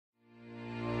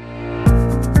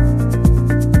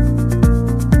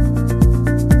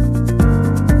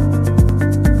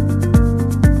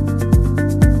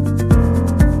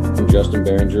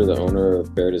manager, the owner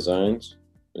of Bear Designz.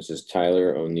 This is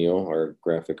Tyler O'Neill, our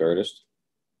graphic artist.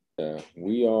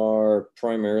 We are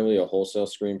primarily a wholesale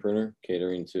screen printer,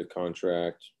 catering to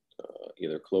contract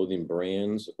either clothing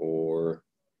brands or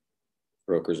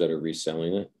brokers that are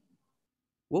reselling it.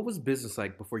 What was business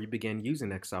like before you began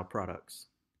using EXILE products?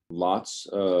 Lots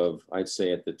of, I'd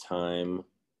say at the time,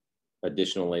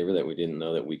 additional labor that we didn't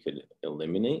know that we could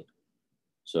eliminate.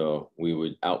 So we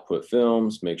would output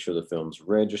films, make sure the films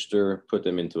register, put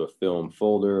them into a film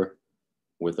folder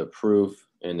with a proof,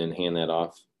 and then hand that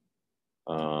off.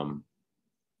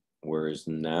 Whereas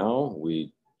now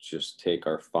we just take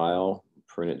our file,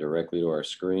 print it directly to our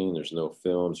screen. There's no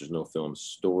films, there's no film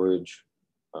storage.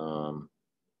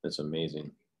 It's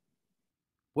amazing.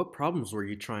 What problems were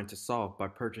you trying to solve by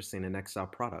purchasing an EXILE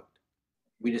product?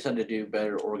 We just had to do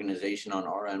better organization on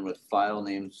our end with file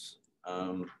names.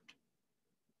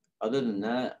 Other than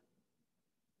that,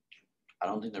 I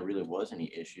don't think there really was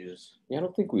any issues. Yeah, I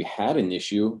don't think we had an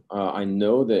issue. I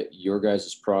know that your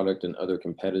guys' product and other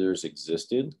competitors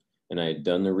existed, and I had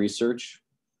done the research.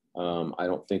 I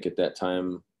don't think at that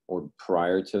time or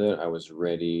prior to that, I was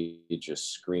ready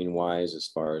just screen-wise as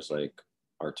far as like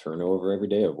our turnover every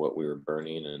day of what we were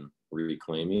burning and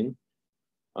reclaiming.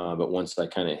 But once I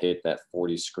kind of hit that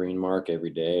 40 screen mark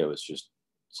every day, it was just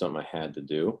something I had to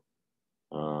do.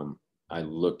 I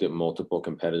looked at multiple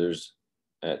competitors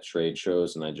at trade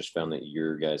shows, and I just found that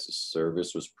your guys'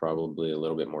 service was probably a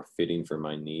little bit more fitting for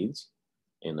my needs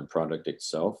and the product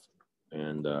itself.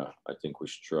 And I think we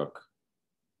struck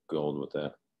gold with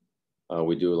that.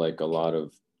 We do like a lot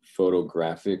of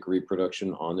photographic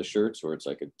reproduction on the shirts, where it's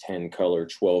like a 10 color,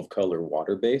 12 color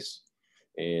water base.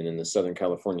 And in the Southern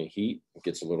California heat, it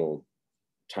gets a little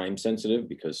time sensitive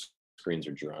because screens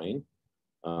are drying.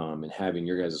 And having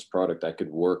your guys' product, I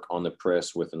could work on the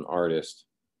press with an artist,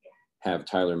 have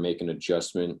Tyler make an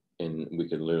adjustment, and we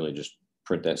could literally just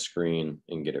print that screen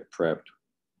and get it prepped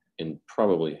in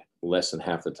probably less than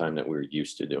half the time that we were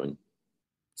used to doing.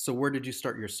 So where did you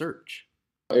start your search?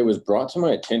 It was brought to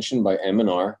my attention by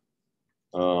M&R.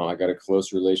 I got a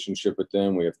close relationship with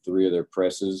them. We have 3 of their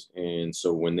presses. And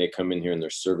so when they come in here and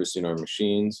they're servicing our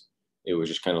machines, it was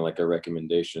just kind of like a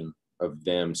recommendation of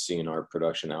them seeing our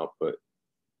production output.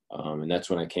 And that's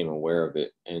when I came aware of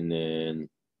it. And then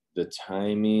the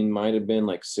timing might have been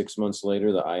like 6 months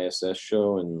later, the ISS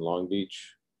show in Long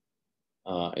Beach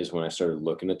is when I started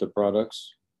looking at the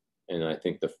products. And I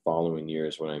think the following year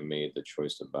is when I made the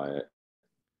choice to buy it.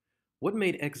 What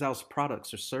made EXILE's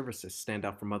products or services stand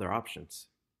out from other options?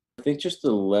 I think just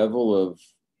the level of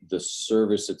the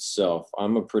service itself.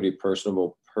 I'm a pretty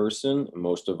personable person.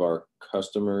 Most of our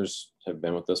customers have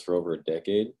been with us for over a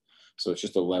decade. So it's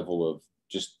just a level of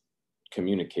just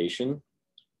communication.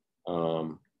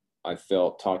 I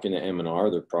felt talking to M&R,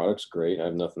 their product's great. I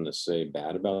have nothing to say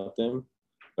bad about them,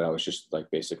 but I was just like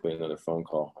basically another phone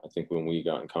call. I think when we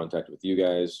got in contact with you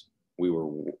guys, we were,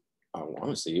 I want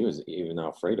to say, it was even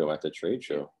Alfredo at the trade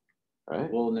show, right?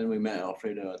 Well, and then we met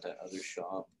Alfredo at that other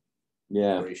shop.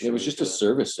 Yeah, it was just a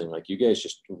service thing. Like you guys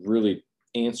just really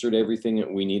answered everything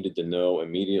that we needed to know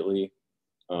immediately.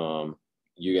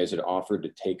 You guys had offered to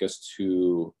take us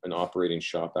to an operating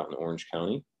shop out in Orange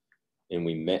County, and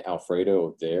we met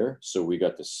Alfredo there. So we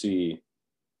got to see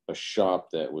a shop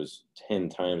that was 10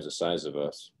 times the size of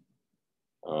us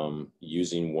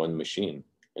using one machine.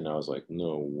 And I was like,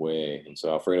 no way. And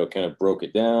so Alfredo kind of broke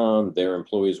it down. Their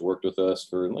employees worked with us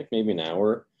for like maybe an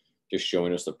hour, just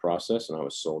showing us the process, and I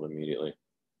was sold immediately.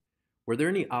 Were there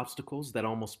any obstacles that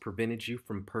almost prevented you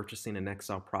from purchasing an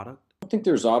EXILE product? I don't think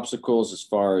there's obstacles as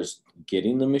far as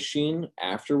getting the machine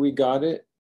after we got it.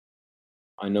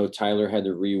 I know Tyler had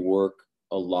to rework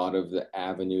a lot of the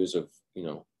avenues of,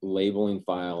 labeling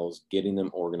files, getting them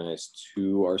organized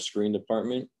to our screen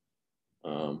department.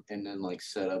 And then like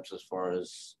setups as far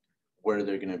as where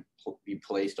they're going to be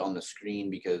placed on the screen,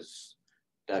 because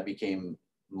that became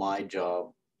my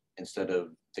job instead of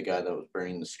the guy that was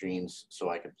burning the screens, so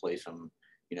I could place them,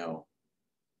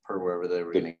 per wherever they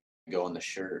were going to go on the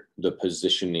shirt. The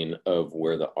positioning of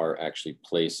where the art actually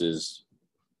places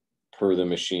per the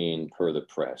machine, per the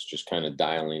press, just kind of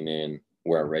dialing in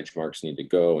where our reg marks need to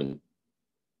go and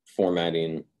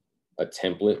formatting a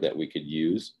template that we could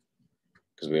use,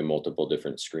 because we have multiple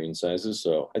different screen sizes.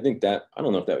 So I think that, I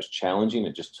don't know if that was challenging.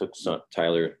 It just took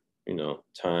Tyler,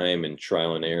 time and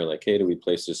trial and error. Like, hey, do we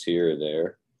place this here or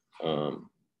there?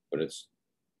 But it's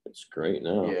great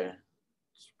now. Yeah,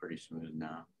 it's pretty smooth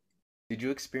now. Did you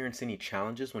experience any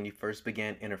challenges when you first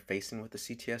began interfacing with the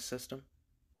CTS system?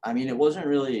 I mean, it wasn't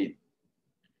really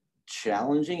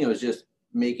challenging. It was just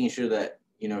making sure that,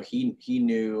 he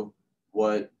knew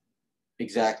what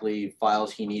exactly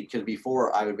files he needs. Because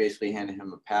before I would basically hand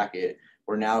him a packet,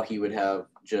 where now he would have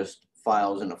just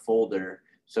files in a folder.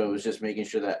 So it was just making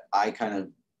sure that I kind of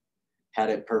had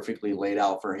it perfectly laid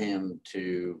out for him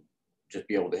to just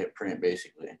be able to hit print,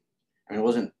 basically. I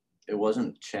mean, it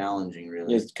wasn't challenging,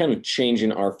 really. It's kind of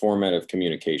changing our format of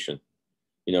communication,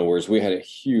 you know, whereas we had a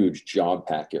huge job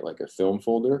packet, like a film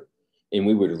folder, and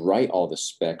we would write all the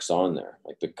specs on there,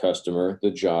 like the customer,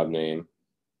 the job name,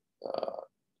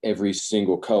 every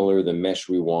single color, the mesh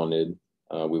we wanted.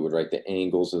 We would write the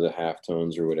angles of the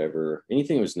halftones or whatever,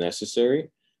 anything that was necessary,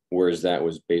 whereas that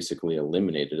was basically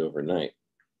eliminated overnight.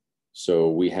 So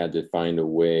we had to find a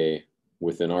way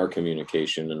within our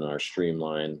communication and our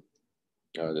streamline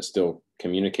to still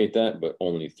communicate that, but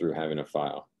only through having a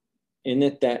file. And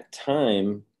at that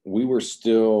time, we were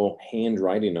still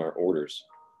handwriting our orders.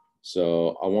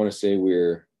 So I want to say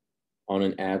we're on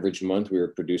an average month, we were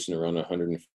producing around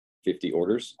 150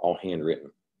 orders, all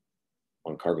handwritten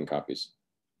on carbon copies.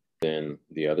 Then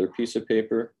the other piece of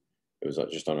paper, it was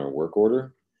just on our work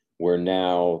order, where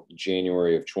now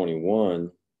January of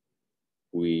 21,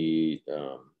 we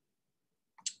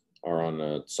are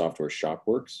on software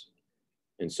Shopworks.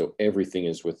 And so everything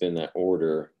is within that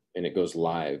order and it goes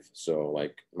live. So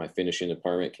like my finishing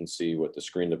department can see what the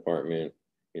screen department,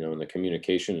 you know, and the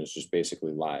communication is just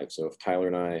basically live. So if Tyler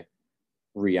and I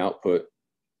re-output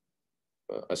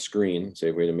a screen,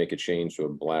 say we had to make a change to a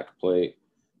black plate,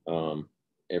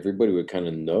 everybody would kind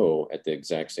of know at the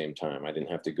exact same time. I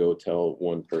didn't have to go tell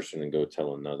one person and go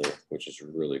tell another, which is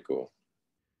really cool.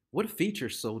 What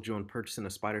features sold you on purchasing a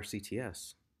Spider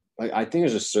CTS? I think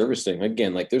it's a service thing.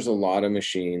 Again, like there's a lot of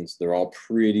machines. They're all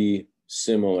pretty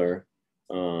similar.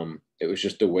 It was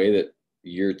just the way that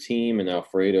your team and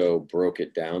Alfredo broke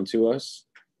it down to us.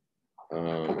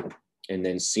 And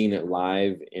then seeing it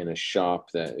live in a shop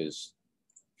that is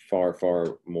far,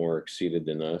 far more exceeded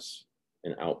than us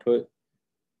in output,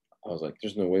 I was like,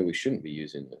 there's no way we shouldn't be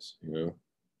using this, you know?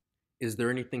 Is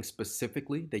there anything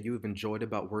specifically that you have enjoyed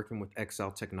about working with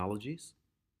EXILE Technologies?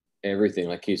 Everything,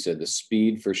 like he said, the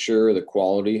speed for sure, the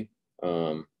quality.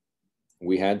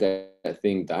 We had that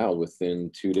thing dialed within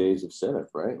 2 days of setup,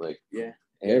 right? Like, yeah,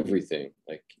 everything.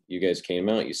 Like you guys came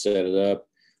out, you set it up.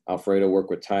 Alfredo worked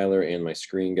with Tyler and my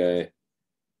screen guy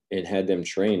and had them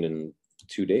trained in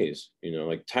 2 days. You know,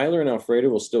 like Tyler and Alfredo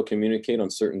will still communicate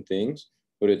on certain things,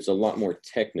 but it's a lot more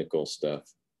technical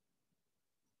stuff.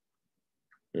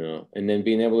 You know, and then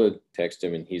being able to text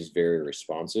him and he's very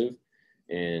responsive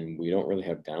and we don't really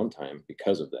have downtime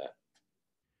because of that.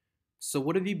 So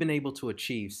what have you been able to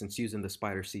achieve since using the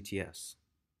Spider CTS?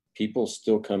 People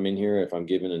still come in here if I'm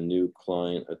giving a new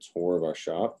client a tour of our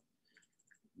shop.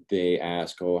 They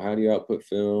ask, oh, how do you output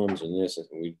films and this? And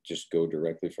we just go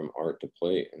directly from art to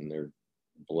plate and they're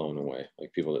blown away.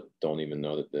 Like people that don't even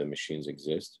know that the machines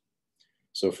exist.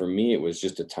 So for me, it was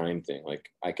just a time thing. Like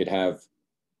I could have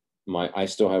I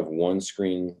still have one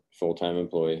screen full-time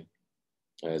employee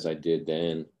as I did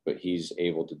then, but he's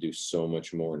able to do so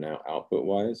much more now output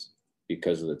wise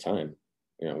because of the time.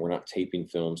 You know, we're not taping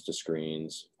films to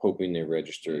screens, hoping they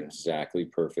register exactly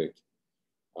perfect.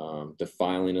 The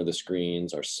filing of the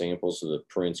screens, our samples of the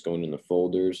prints going in the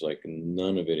folders, like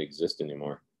none of it exists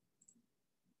anymore.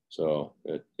 So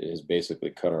it has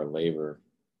basically cut our labor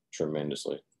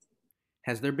tremendously.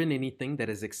 Has there been anything that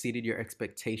has exceeded your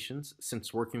expectations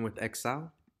since working with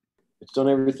EXILE? It's done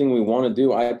everything we want to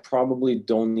do. I probably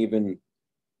don't even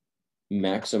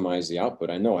maximize the output.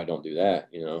 I know I don't do that,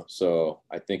 you know. So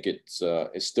I think it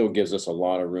still gives us a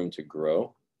lot of room to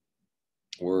grow.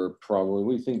 We're probably,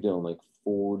 we think, doing like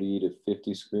 40 to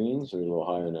 50 screens, or a little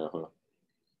higher now, huh?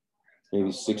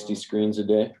 Maybe 60 screens a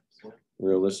day,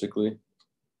 realistically.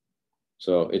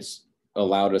 So it's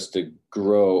allowed us to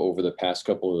grow over the past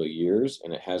couple of years,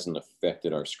 and it hasn't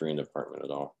affected our screen department at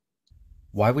all.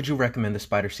 Why would you recommend the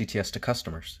Spider CTS to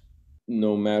customers?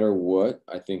 No matter what,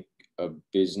 I think a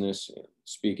business,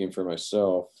 speaking for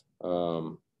myself,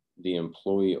 the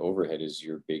employee overhead is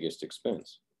your biggest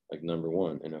expense, like number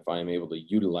one. And if I'm able to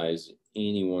utilize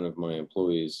any one of my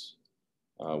employees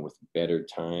with better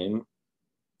time,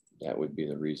 that would be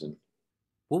the reason.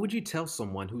 What would you tell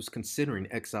someone who's considering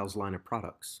EXILE's line of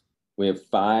products? We have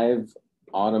 5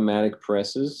 automatic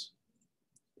presses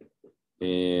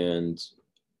and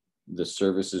the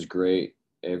service is great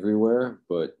everywhere,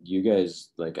 but you guys,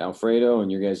 like Alfredo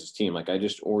and your guys' team, like I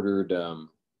just ordered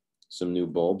some new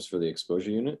bulbs for the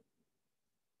exposure unit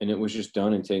and it was just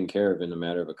done and taken care of in a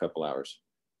matter of a couple hours.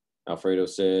 Alfredo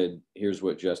said, here's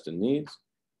what Justin needs.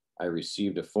 I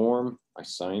received a form, I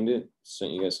signed it,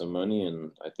 sent you guys some money,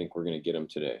 and I think we're going to get them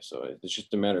today. So it's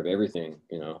just a matter of everything,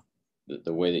 you know,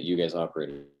 the way that you guys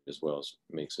operate as well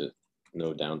makes it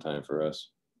no downtime for us.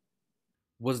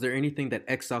 Was there anything that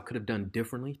EXILE could have done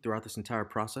differently throughout this entire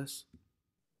process?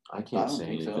 I can't say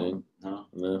anything. So.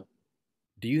 No.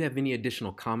 Do you have any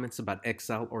additional comments about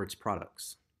EXILE or its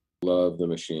products? Love the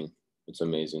machine. It's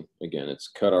amazing. Again, it's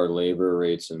cut our labor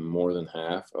rates in more than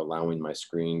half, allowing my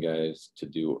screen guys to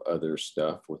do other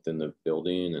stuff within the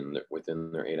building and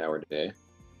within their 8-hour day.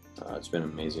 It's been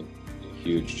amazing. A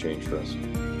huge change for us.